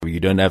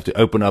don't have to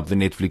open up the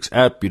Netflix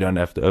app. You don't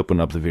have to open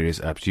up the various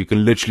apps. You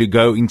can literally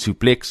go into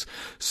Plex,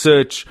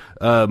 search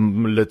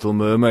Little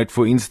Mermaid,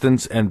 for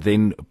instance, and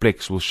then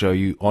Plex will show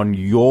you on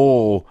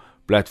your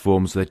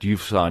platforms that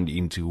you've signed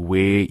into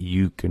where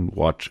you can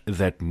watch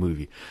that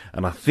movie.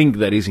 And I think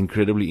that is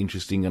incredibly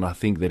interesting, and I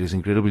think that is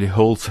incredibly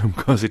wholesome,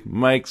 because it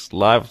makes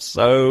life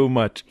so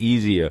much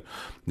easier.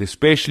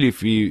 Especially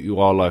if you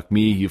are like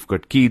me, you've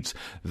got kids,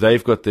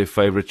 they've got their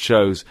favorite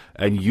shows,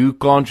 and you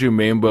can't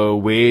remember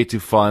where to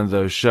find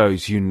those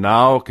shows. You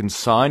now can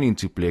sign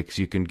into Plex.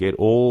 You can get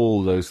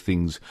all those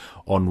things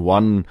on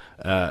one,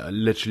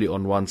 literally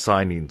on one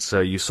sign-in.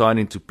 So you sign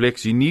into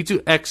Plex. You need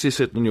to access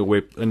it on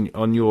your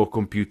on your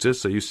computer.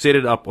 So you set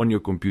it up on your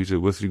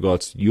computer with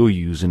regards to your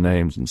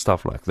usernames and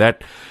stuff like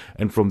that.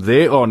 And from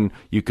there on,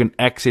 you can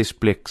access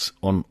Plex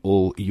on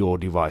all your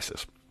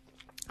devices.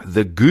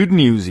 The good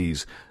news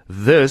is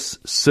this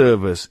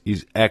service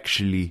is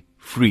actually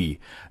free.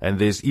 And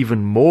there's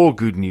even more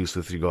good news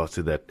with regards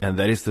to that. And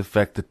that is the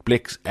fact that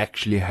Plex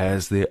actually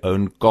has their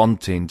own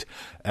content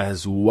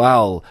as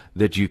well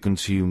that you can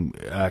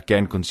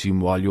consume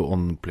while you're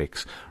on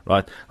Plex,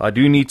 right? I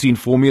do need to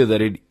inform you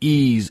that it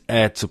is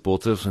ad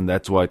supportive, and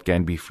that's why it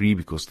can be free,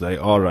 because they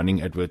are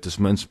running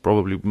advertisements,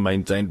 probably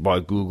maintained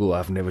by Google.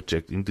 I've never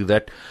checked into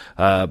that.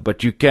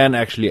 But you can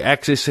actually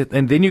access it,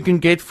 and then you can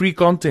get free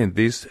content.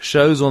 There's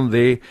shows on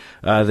there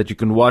that you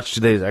can watch.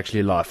 There's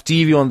actually live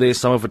TV on there.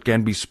 Some of it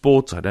can be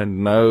sports. I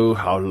don't know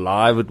how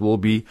live it will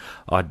be.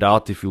 I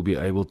doubt if you'll be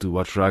able to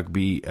watch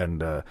rugby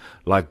and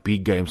like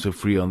big games for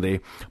free on there.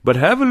 But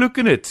have a look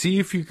at it. See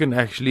if you can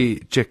actually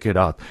check it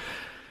out.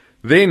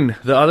 Then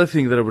the other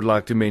thing that I would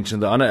like to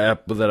mention, the other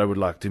app that I would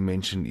like to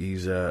mention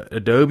is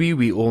Adobe.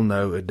 We all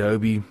know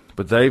Adobe,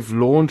 but they've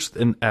launched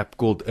an app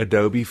called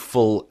Adobe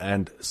Fill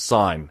and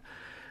Sign.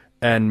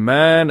 And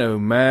man, oh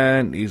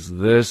man, is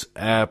this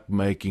app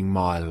making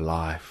my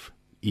life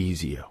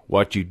easier.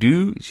 What you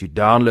do is you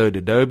download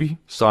Adobe,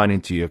 sign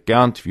into your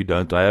account. If you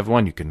don't have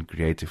one, you can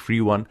create a free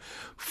one.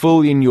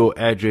 Fill in your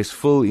address,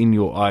 fill in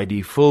your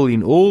ID, fill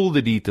in all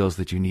the details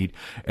that you need,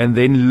 and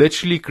then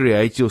literally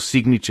create your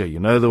signature. You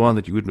know, the one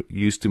that you would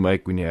used to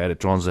make when you had a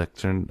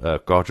transaction,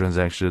 car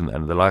transaction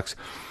and the likes.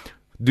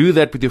 Do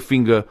that with your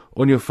finger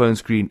on your phone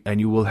screen, and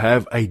you will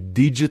have a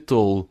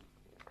digital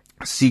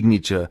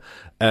signature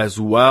as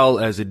well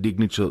as a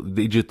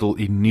digital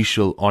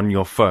initial on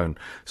your phone.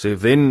 So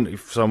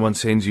if someone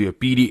sends you a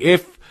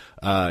PDF,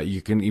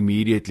 you can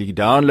immediately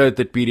download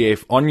that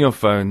PDF on your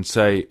phone,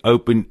 say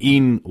open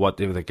in,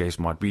 whatever the case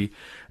might be,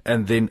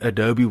 and then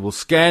Adobe will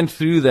scan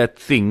through that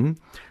thing,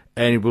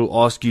 and it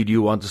will ask you, do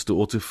you want us to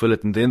autofill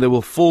it? And then they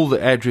will fill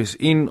the address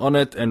in on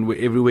it, and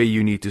everywhere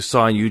you need to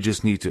sign, you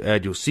just need to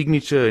add your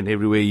signature, and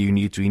everywhere you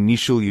need to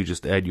initial, you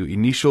just add your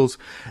initials,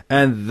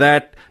 and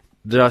that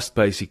just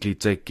basically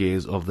take care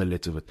of the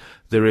rest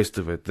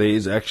of it. There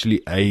is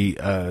actually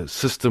a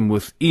system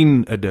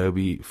within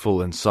Adobe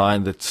Fill and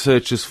Sign that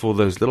searches for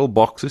those little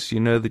boxes,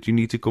 you know, that you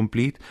need to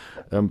complete.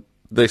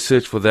 They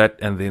search for that,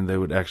 and then they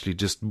would actually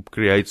just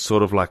create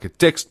sort of like a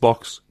text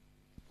box,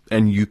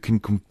 and you can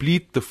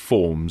complete the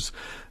forms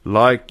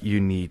like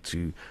you need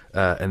to,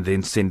 and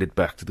then send it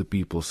back to the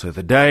people. So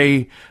the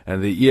day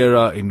and the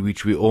era in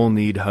which we all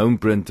need home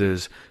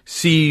printers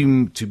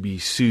seem to be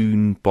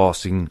soon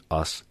passing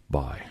us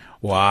by.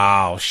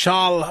 Wow,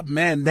 Charles,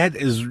 man, that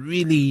is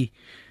really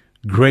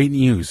great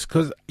news,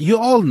 because you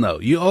all know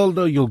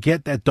you'll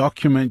get that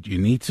document, you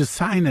need to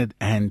sign it,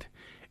 and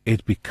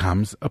it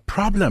becomes a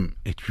problem.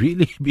 It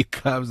really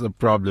becomes a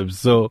problem.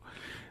 So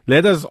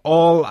let us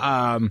all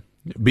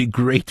be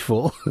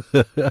grateful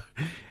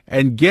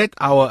and get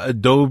our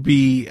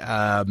Adobe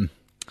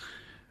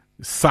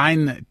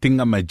sign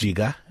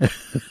thingamajiga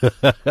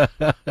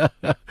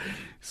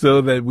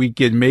so that we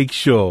can make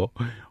sure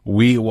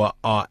we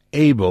are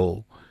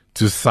able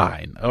to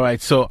sign. All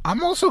right. So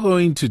I'm also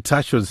going to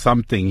touch on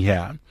something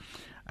here,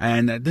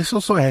 and this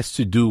also has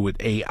to do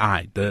with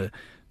AI.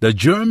 The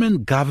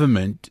German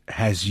government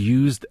has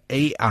used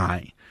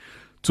AI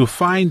to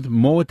find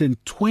more than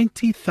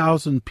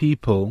 20,000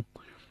 people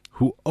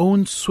who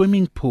own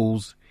swimming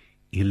pools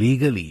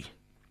illegally.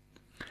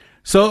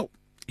 So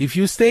if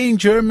you stay in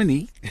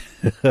Germany,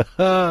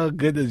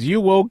 goodness,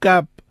 you woke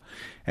up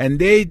and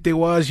there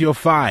was your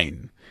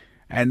fine,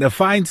 and the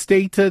fine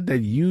stated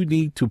that you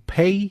need to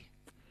pay.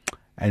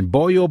 And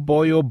boy, oh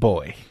boy, oh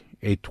boy,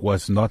 it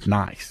was not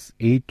nice.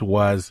 It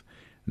was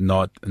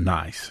not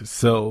nice.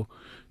 So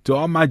to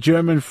all my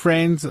German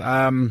friends,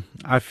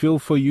 I feel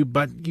for you,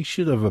 but you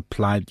should have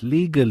applied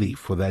legally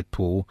for that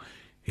pool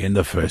in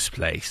the first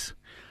place.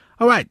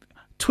 All right,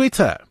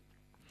 Twitter.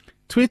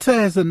 Twitter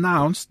has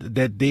announced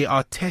that they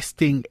are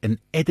testing an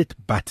edit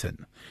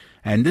button,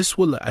 and this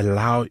will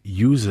allow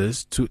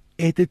users to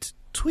edit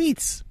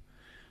tweets.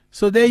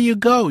 So there you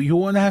go. You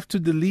won't have to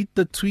delete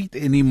the tweet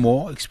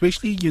anymore,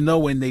 especially,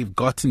 when they've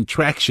gotten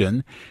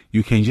traction.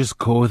 You can just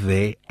go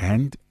there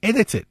and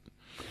edit it.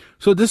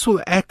 So this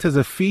will act as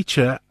a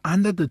feature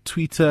under the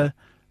Twitter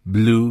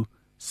Blue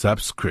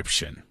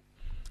subscription.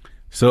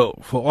 So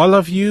for all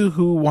of you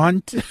who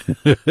want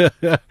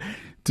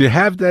To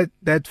have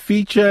that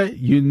feature,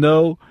 you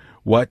know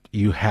what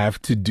you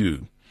have to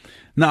do.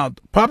 Now,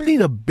 probably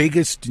the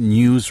biggest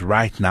news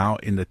right now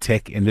in the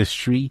tech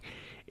industry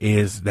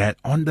is that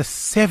on the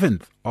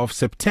 7th of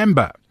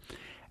September,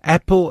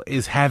 Apple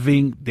is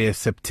having their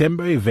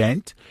September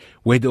event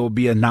where they will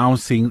be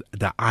announcing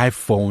the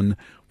iPhone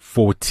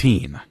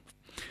 14.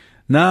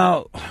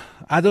 Now,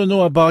 I don't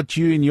know about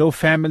you and your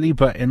family,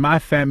 but in my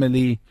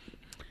family,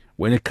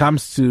 when it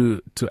comes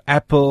to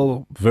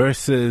Apple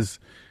versus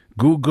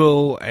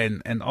Google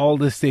and all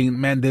this thing,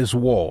 man, there's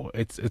war.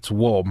 It's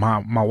war.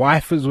 My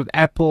wife is with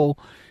Apple.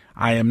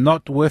 I am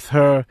not with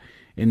her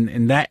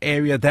in that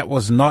area. That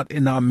was not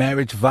in our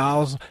marriage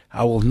vows.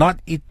 I will not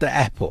eat the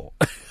apple.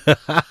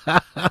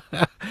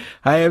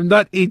 I am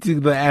not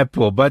eating the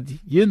apple. But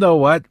you know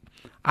what?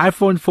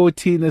 iPhone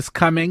 14 is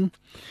coming.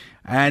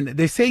 And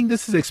they're saying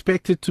this is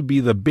expected to be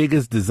the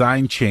biggest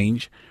design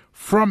change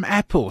from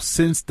Apple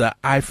since the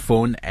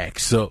iPhone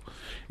X. So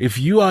if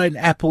you are an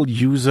Apple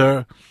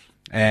user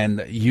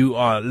and you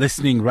are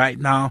listening right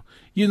now,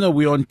 you know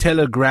we're on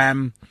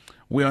Telegram,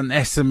 we're on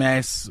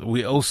SMS,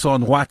 we're also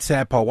on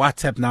WhatsApp. Our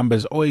WhatsApp number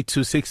is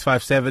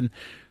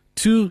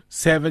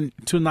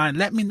 0826572729.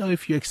 Let me know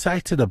if you're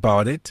excited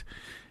about it.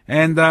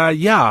 And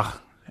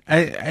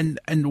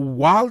and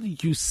while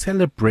you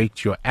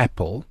celebrate your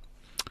Apple,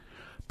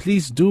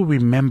 please do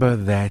remember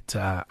that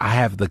I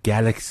have the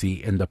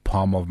Galaxy in the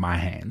palm of my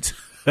hand.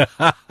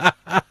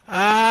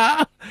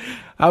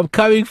 I'm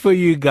coming for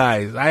you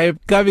guys. I am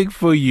coming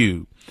for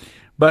you.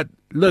 But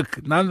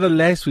look,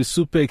 nonetheless, we're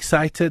super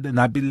excited. And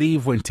I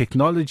believe when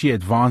technology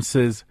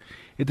advances,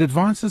 it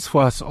advances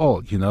for us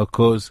all,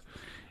 because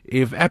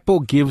if Apple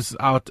gives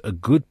out a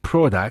good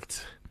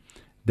product,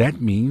 that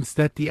means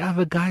that the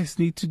other guys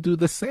need to do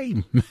the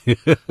same.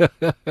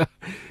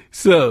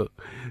 So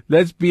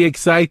let's be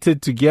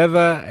excited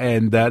together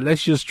and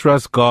let's just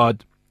trust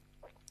God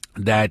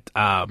that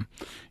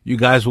you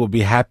guys will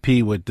be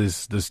happy with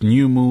this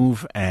new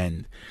move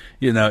and,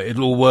 it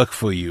will work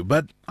for you.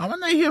 But I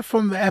want to hear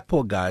from the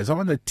Apple guys. I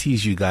want to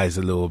tease you guys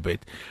a little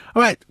bit.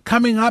 All right,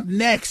 coming up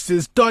next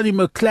is Donnie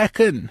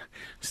McClacken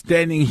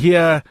standing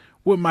here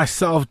with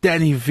myself,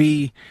 Danny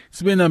V.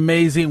 It's been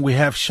amazing. We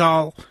have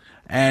Charles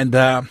and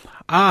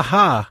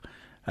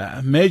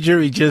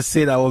Marjorie just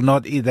said, I will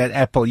not eat that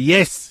apple.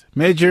 Yes,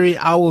 Marjorie,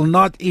 I will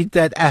not eat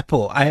that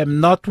apple. I am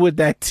not with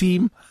that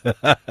team.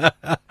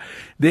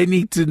 They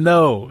need to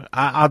know.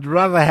 I'd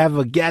rather have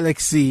a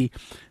Galaxy,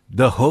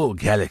 the whole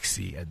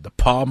Galaxy, at the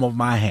palm of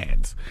my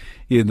hands.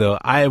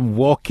 I am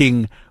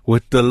walking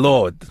with the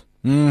Lord.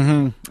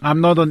 I'm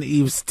not on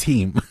Eve's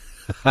team.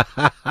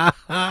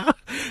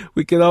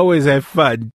 We can always have fun.